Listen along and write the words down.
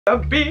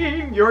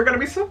Sabine, you're gonna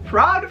be so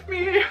proud of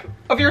me,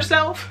 of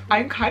yourself.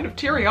 I'm kind of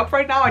tearing up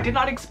right now. I did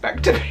not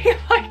expect to be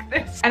like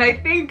this. And I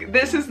think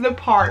this is the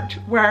part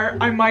where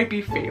I might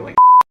be failing.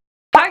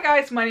 Hi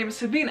guys, my name is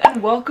Sabine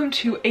and welcome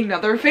to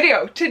another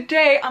video.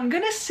 Today I'm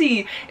gonna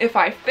see if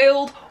I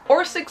failed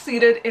or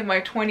succeeded in my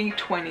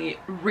 2020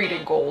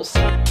 reading goals.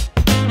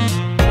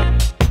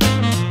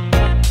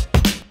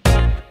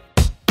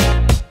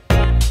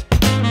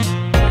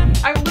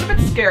 I'm a little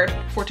bit scared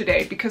for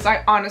today because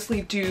I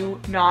honestly do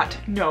not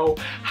know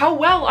how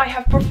well I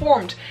have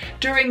performed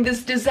during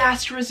this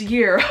disastrous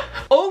year.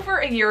 Over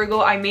a year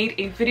ago, I made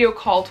a video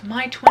called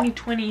My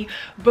 2020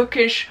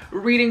 Bookish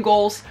Reading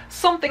Goals,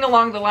 something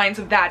along the lines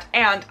of that,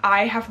 and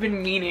I have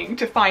been meaning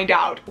to find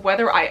out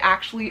whether I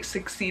actually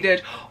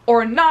succeeded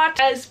or not.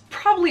 As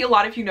probably a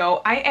lot of you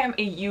know, I am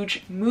a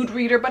huge mood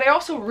reader, but I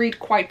also read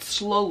quite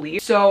slowly,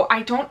 so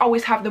I don't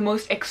always have the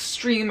most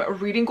extreme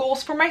reading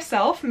goals for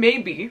myself.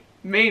 Maybe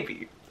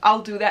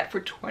I'll do that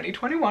for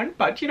 2021,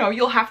 but you know,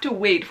 you'll have to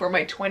wait for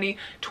my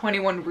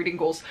 2021 reading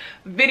goals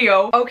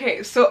video.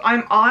 Okay, so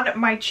I'm on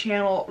my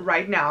channel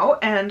right now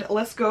and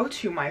let's go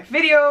to my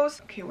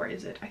videos. Okay, where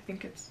is it? I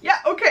think it's, yeah,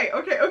 okay.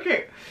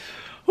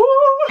 Woo!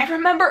 I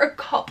remember a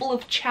couple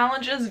of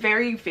challenges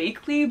very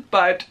vaguely,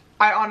 but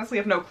I honestly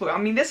have no clue. I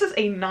mean, this is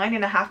a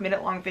 9.5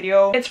 minute long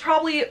video. It's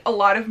probably a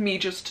lot of me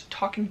just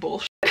talking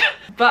bullshit,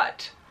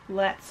 but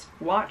let's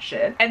watch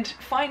it and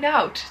find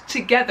out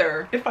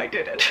together if I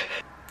did it.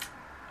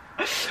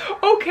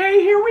 Okay,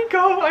 here we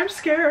go. I'm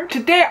scared.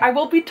 Today I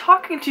will be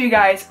talking to you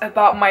guys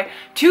about my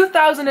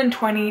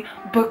 2020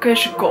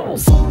 bookish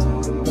goals.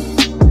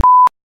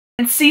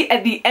 And see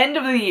at the end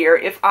of the year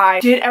if I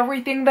did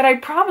everything that I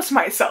promised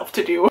myself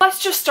to do.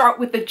 Let's just start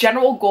with the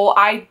general goal.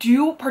 I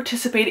do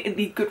participate in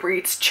the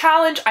Goodreads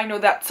challenge. I know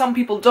that some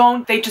people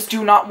don't. They just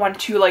do not want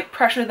to like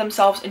pressure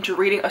themselves into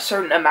reading a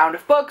certain amount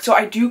of books. So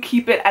I do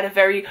keep it at a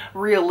very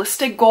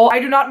realistic goal. I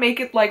do not make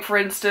it like, for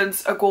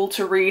instance, a goal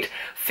to read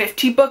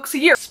 50 books a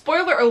year.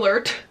 Spoiler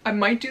alert, I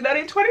might do that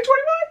in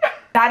 2021.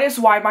 That is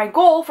why my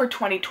goal for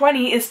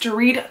 2020 is to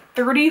read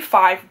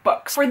 35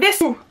 books. For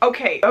this,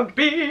 okay,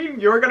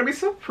 Sabine, you're gonna be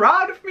so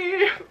proud of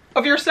me,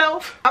 of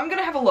yourself. I'm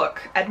gonna have a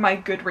look at my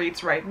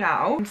Goodreads right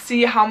now and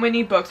see how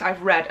many books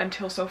I've read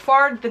until so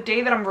far. The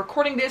day that I'm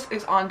recording this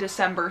is on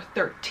December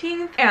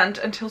 13th, and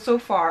until so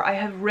far I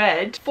have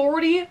read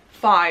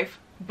 45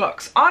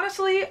 books.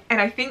 Honestly, and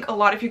I think a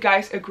lot of you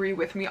guys agree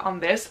with me on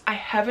this, I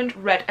haven't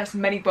read as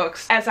many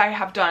books as I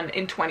have done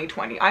in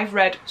 2020. I've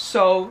read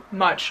so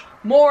much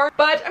more,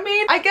 but I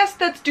mean, I guess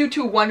that's due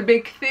to one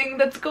big thing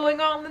that's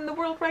going on in the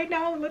world right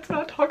now. Let's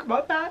not talk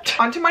about that.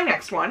 On to my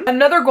next one.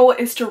 Another goal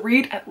is to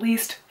read at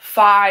least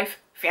 5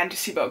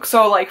 fantasy books.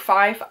 So like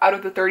 5 out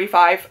of the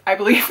 35, I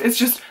believe, is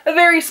just a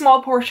very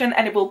small portion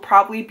and it will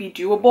probably be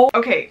doable.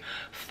 Okay,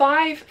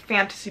 5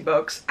 fantasy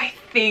books. I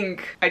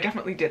think I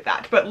definitely did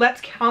that, but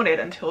let's count it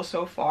until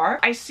so far.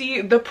 I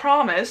see The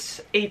Promise,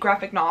 a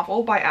graphic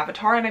novel by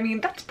Avatar, and I mean,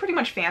 that's pretty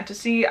much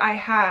fantasy. I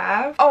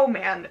have, oh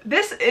man,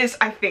 this is,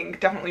 I think,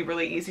 definitely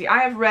really easy. I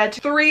have read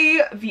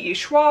 3 V.E.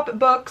 Schwab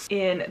books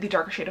in the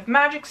Darker Shade of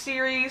Magic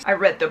series. I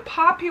read The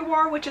Poppy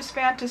War, which is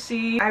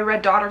fantasy. I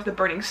read Daughter of the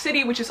Burning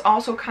City, which is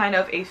also kind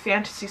of a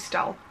fantasy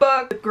style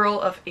book. The Girl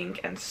of Ink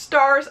and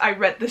Stars. I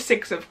read The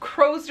Six of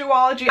Crows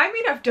duology. I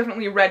mean, I've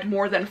definitely read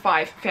more than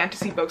 5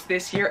 fantasy books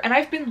this year, and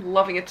I've been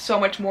loving it so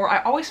much more.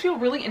 I always feel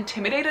really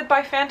intimidated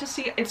by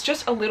fantasy. It's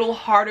just a little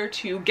harder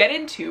to get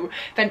into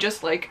than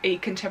just like a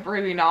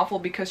contemporary novel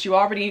because you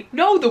already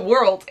know the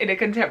world in a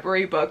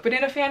contemporary book, but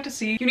in a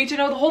fantasy you need to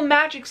know the whole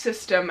magic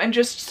system and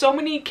just so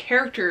many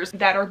characters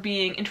that are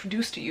being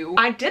introduced to you.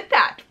 I did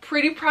that.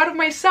 Pretty proud of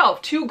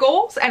myself. 2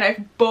 goals and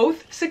I've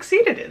both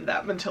succeeded in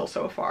them until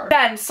so far.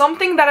 Then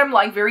something that I'm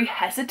like very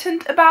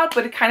hesitant about,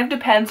 but it kind of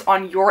depends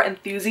on your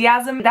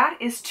enthusiasm, that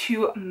is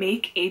to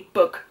make a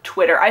book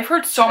Twitter. I've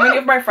heard so many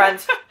of my friends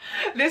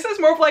this is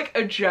more of like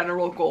a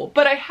general goal,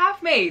 but I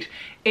have made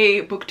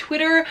a book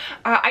Twitter.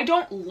 I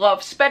don't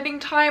love spending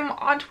time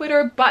on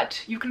Twitter,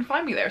 but you can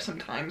find me there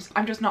sometimes.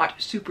 I'm just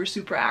not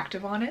super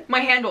active on it. My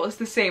handle is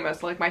the same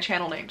as like my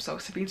channel name, so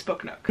Sabine's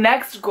Book Nook.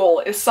 Next goal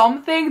is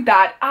something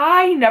that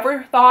I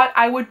never thought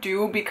I would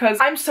do because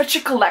I'm such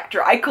a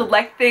collector. I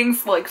collect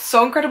things like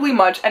so incredibly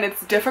much and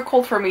it's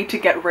difficult for me to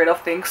get rid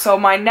of things. So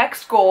my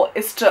next goal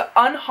is to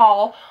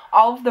unhaul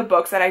all of the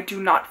books that I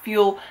do not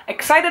feel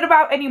excited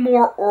about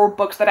anymore, or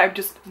books that I'm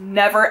just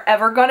never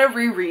ever gonna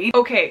reread.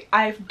 Okay,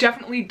 I've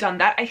definitely done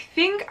that. I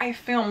think I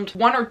filmed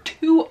 1 or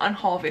 2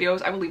 unhaul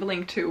videos. I will leave a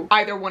link to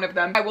either one of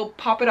them. I will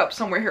pop it up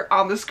somewhere here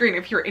on the screen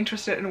if you're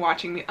interested in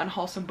watching me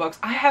unhaul some books.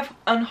 I have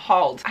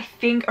unhauled, I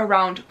think,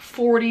 around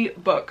 40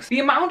 books. The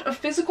amount of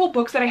physical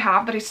books that I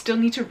have that I still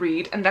need to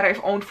read and that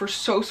I've owned for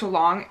so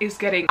long is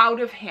getting out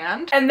of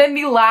hand. And then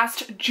the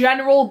last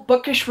general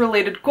bookish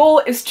related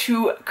goal is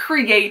to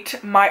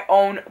create my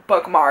own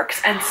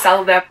bookmarks and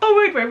sell them.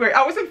 Oh wait,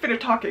 I wasn't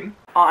finished talking.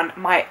 On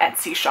my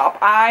Etsy shop.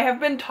 I have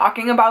been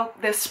talking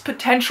about this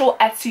potential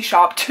Etsy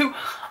shop to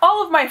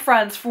all of my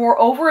friends for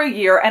over a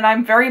year, and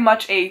I'm very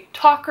much a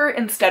talker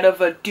instead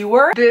of a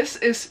doer. This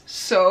is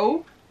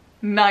so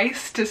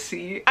nice to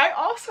see. I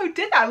also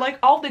did that. Like,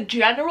 all the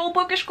general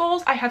bookish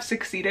goals I have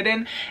succeeded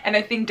in, and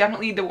I think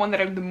definitely the one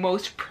that I'm the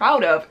most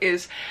proud of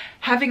is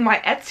having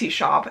my Etsy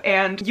shop,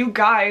 and you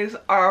guys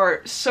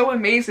are so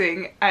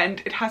amazing,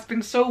 and it has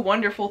been so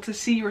wonderful to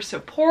see your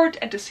support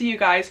and to see you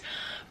guys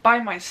buy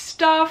my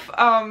stuff.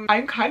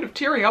 I'm kind of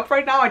tearing up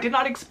right now. I did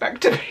not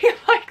expect to be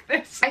like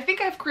this. I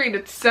think I've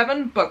created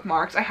 7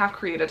 bookmarks. I have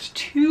created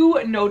 2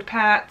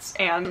 notepads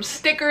and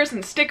stickers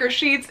and sticker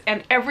sheets,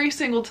 and every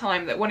single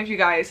time that one of you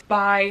guys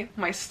buy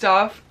my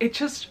stuff, it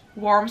just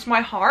warms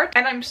my heart,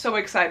 and I'm so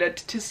excited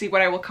to see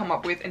what I will come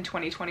up with in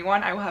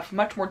 2021. I will have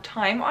much more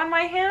time on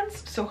my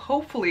hands, so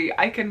hopefully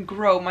I can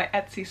grow my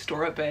Etsy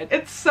store a bit.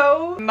 It's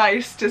so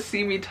nice to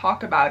see me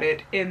talk about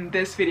it in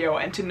this video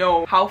and to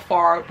know how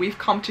far we've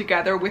come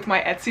together with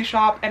my Etsy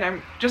shop, and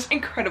I'm just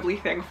incredibly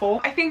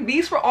thankful. I think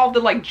these were all the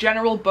like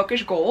general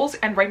bookish goals,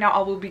 and right now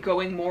I will be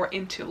going more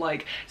into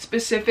like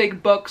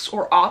specific books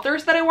or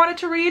authors that I wanted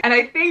to read, and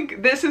I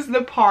think this is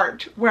the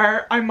part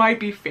where I might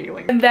be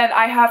failing. And then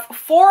I have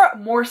 4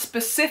 more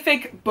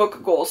specific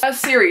book goals. A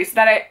series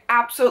that I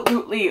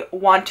absolutely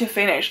want to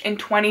finish in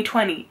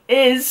 2020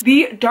 is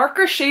the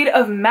Darker Shade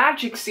of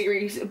Magic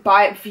series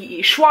by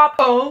V.E. Schwab.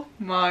 Oh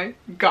my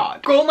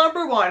god. Goal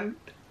number 1.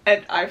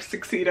 And I've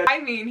succeeded. I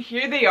mean,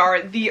 here they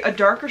are, the A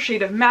Darker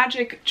Shade of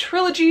Magic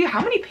trilogy.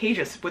 How many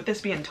pages would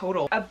this be in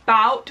total?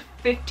 About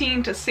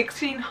 15 to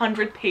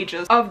 1600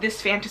 pages of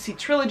this fantasy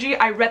trilogy.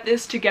 I read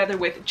this together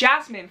with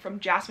Jasmine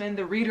from Jasmine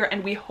the Reader,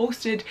 and we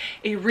hosted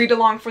a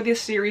read-along for this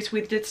series.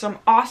 We did some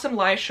awesome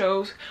live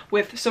shows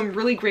with some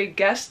really great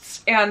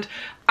guests, and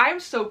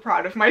I'm so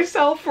proud of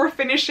myself for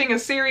finishing a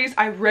series.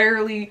 I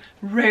rarely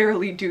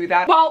do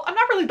that. Well, I'm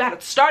not really bad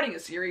at starting a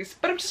series,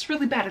 but I'm just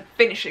really bad at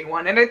finishing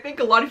one, and I think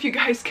a lot of you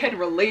guys can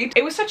relate.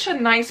 It was such a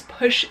nice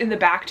push in the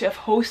back to have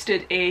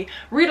hosted a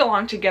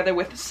read-along together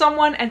with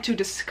someone and to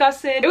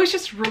discuss it. It was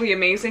just really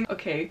amazing.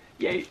 Okay,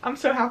 yay, I'm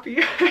so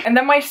happy. And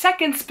then my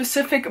second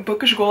specific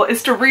bookish goal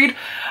is to read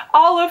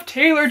all of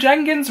Taylor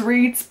Jenkins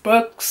Reid's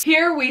books.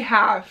 Here we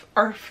have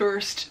our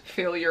first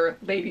failure,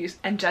 ladies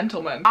and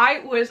gentlemen. I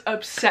was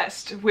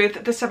obsessed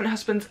with The 7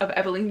 Husbands of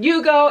Evelyn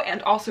Hugo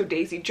and also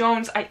Daisy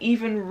Jones. I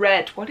even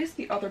read, what is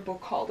the other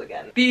book called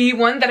again? The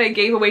one that I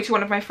gave away to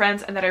one of my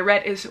friends and that I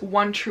read is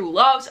One True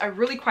Loves. I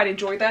really quite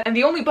enjoyed that. And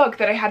the only book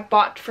that I had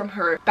bought from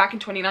her back in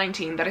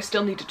 2019 that I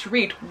still needed to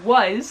read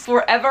was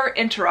Forever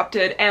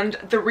Interrupted. And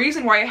the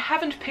reason why I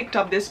haven't picked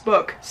up this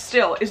book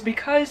still is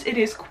because it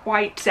is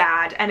quite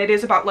sad, and it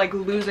is about like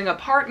losing a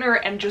partner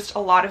and just a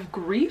lot of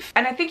grief.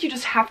 And I think you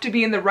just have to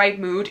be in the right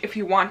mood if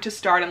you want to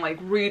start and like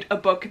read a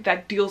book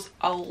that deals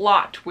a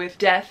lot with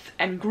death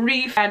and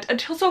grief. And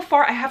until so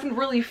far, I haven't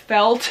really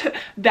felt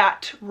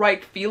that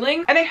right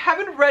feeling, and I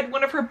haven't read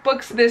one of her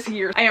books this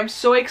year. I am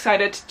so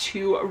excited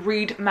to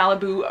read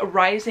Malibu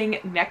Rising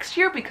next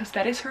year because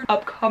that is her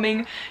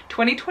upcoming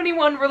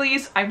 2021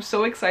 release. I'm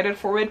so excited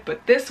for it,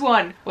 but this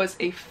one was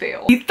a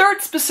fail. The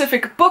third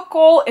specific book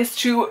goal is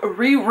to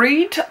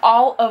reread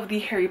all of the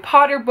Harry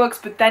Potter books,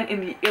 but then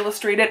in the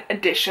illustrated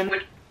edition,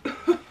 which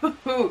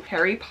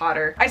Harry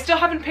Potter. I still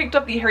haven't picked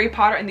up the Harry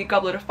Potter and the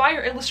Goblet of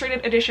Fire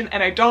illustrated edition,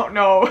 and I don't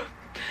know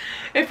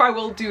if I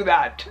will do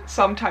that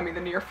sometime in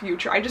the near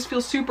future. I just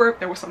feel super—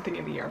 there was something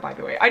in the air, by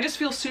the way. I just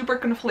feel super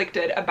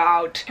conflicted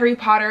about Harry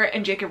Potter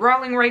and J.K.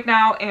 Rowling right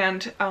now,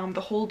 and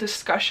the whole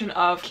discussion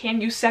of can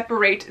you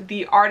separate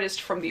the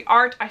artist from the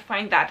art. I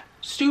find that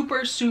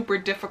super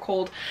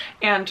difficult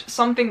and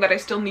something that I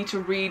still need to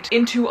read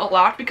into a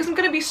lot, because I'm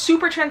gonna be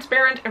super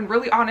transparent and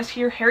really honest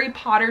here. Harry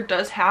Potter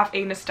does have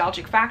a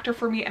nostalgic factor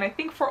for me, and I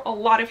think for a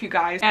lot of you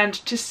guys, and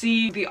to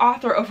see the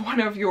author of one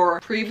of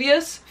your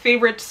previous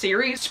favorite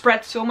series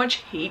spread so much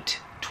hate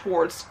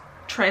towards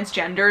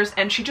transgenders,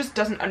 and she just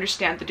doesn't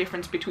understand the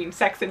difference between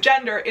sex and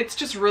gender. It's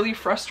just really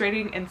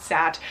frustrating and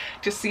sad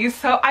to see.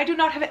 So I do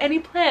not have any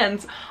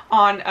plans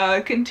on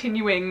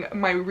continuing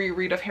my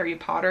reread of Harry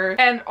Potter.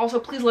 And also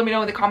please let me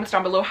know in the comments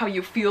down below how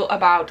you feel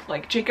about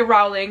like J.K.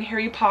 Rowling,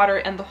 Harry Potter,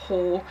 and the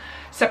whole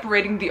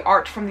separating the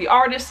art from the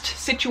artist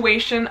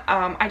situation.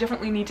 I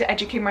definitely need to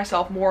educate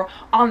myself more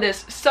on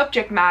this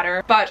subject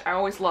matter, but I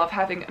always love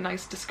having a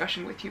nice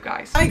discussion with you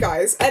guys. Hi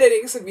guys,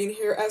 editing Sabine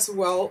here as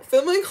well,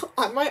 filming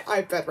on my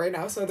iPad right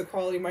now, so the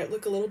quality might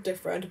look a little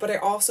different, but I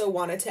also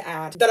wanted to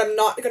add that I'm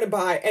not gonna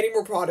buy any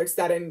more products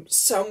that in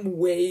some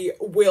way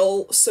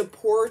will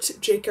support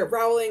J.K.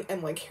 Rowling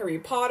and like Harry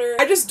Potter.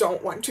 I just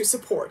don't want to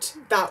support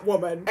that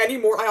woman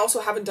anymore. I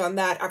also haven't done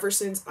that ever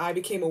since I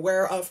became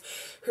aware of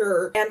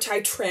her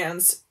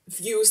anti-trans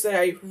views that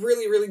I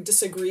really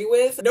disagree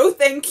with. No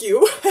thank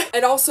you.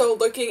 And also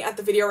looking at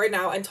the video right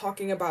now and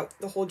talking about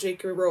the whole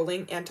J.K.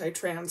 Rowling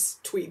anti-trans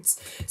tweets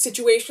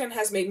situation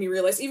has made me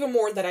realize even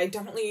more that I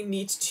definitely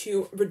need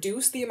to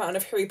reduce the amount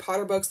of Harry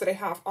Potter books that I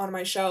have on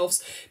my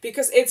shelves,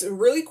 because it's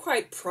really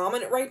quite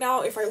prominent right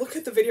now if I look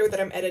at the video that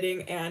I'm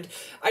editing, and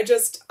I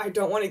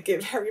don't want to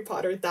give Harry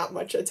Potter that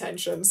much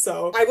attention.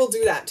 So I will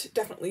do that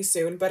definitely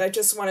soon, but I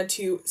just wanted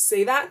to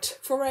say that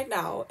for right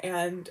now,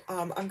 and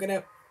I'm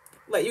gonna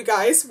let you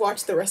guys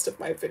watch the rest of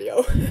my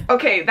video.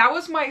 Okay, that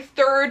was my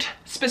third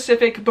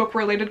specific book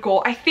related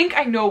goal. I think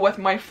I know what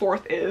my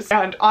fourth is,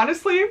 and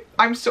honestly,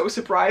 I'm so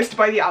surprised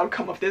by the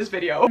outcome of this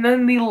video. And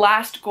then the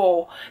last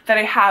goal that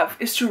I have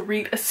is to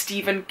read a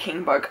Stephen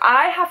King book.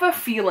 I have a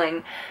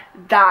feeling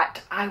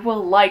that I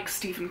will like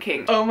Stephen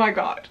King. Oh my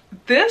god.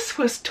 This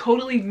was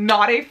totally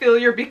not a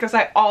failure because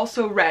I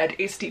also read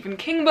a Stephen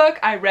King book.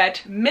 I read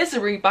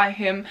Misery by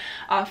him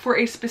for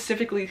a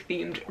specifically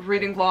themed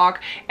reading vlog,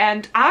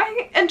 and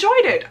I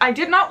enjoyed it. I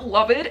did not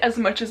love it as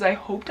much as I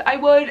hoped I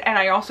would, and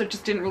I also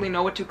just didn't really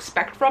know what to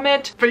expect from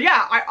it. But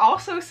yeah, I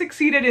also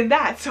succeeded in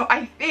that. So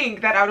I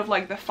think that out of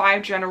like the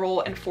 5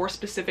 general and 4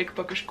 specific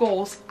bookish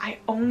goals, I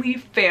only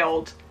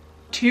failed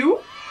 2?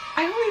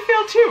 I only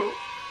failed 2.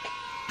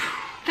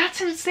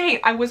 That's insane.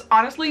 I was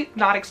honestly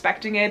not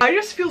expecting it. I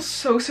just feel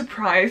so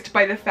surprised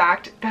by the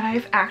fact that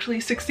I've actually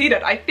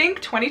succeeded. I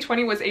think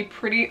 2020 was a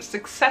pretty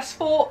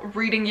successful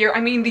reading year. I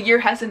mean, the year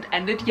hasn't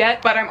ended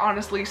yet, but I'm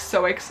honestly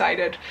so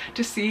excited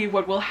to see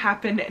what will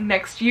happen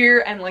next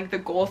year and like the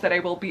goals that I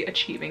will be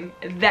achieving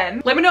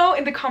then. Let me know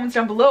in the comments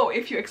down below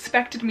if you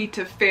expected me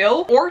to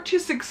fail or to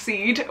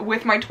succeed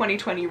with my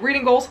 2020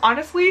 reading goals.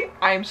 Honestly,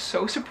 I am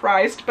so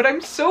surprised, but I'm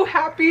so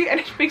happy and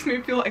it makes me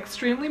feel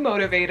extremely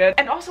motivated.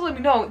 And also let me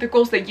know the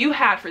goals that you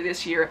had for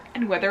this year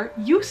and whether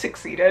you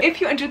succeeded. If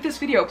you enjoyed this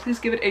video, please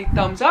give it a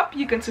thumbs up.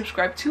 You can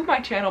subscribe to my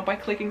channel by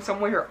clicking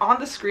somewhere on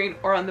the screen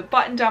or on the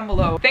button down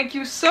below. Thank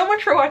you so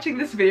much for watching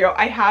this video.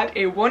 I had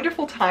a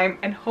wonderful time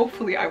and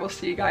hopefully I will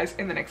see you guys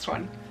in the next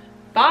one.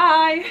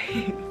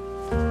 Bye!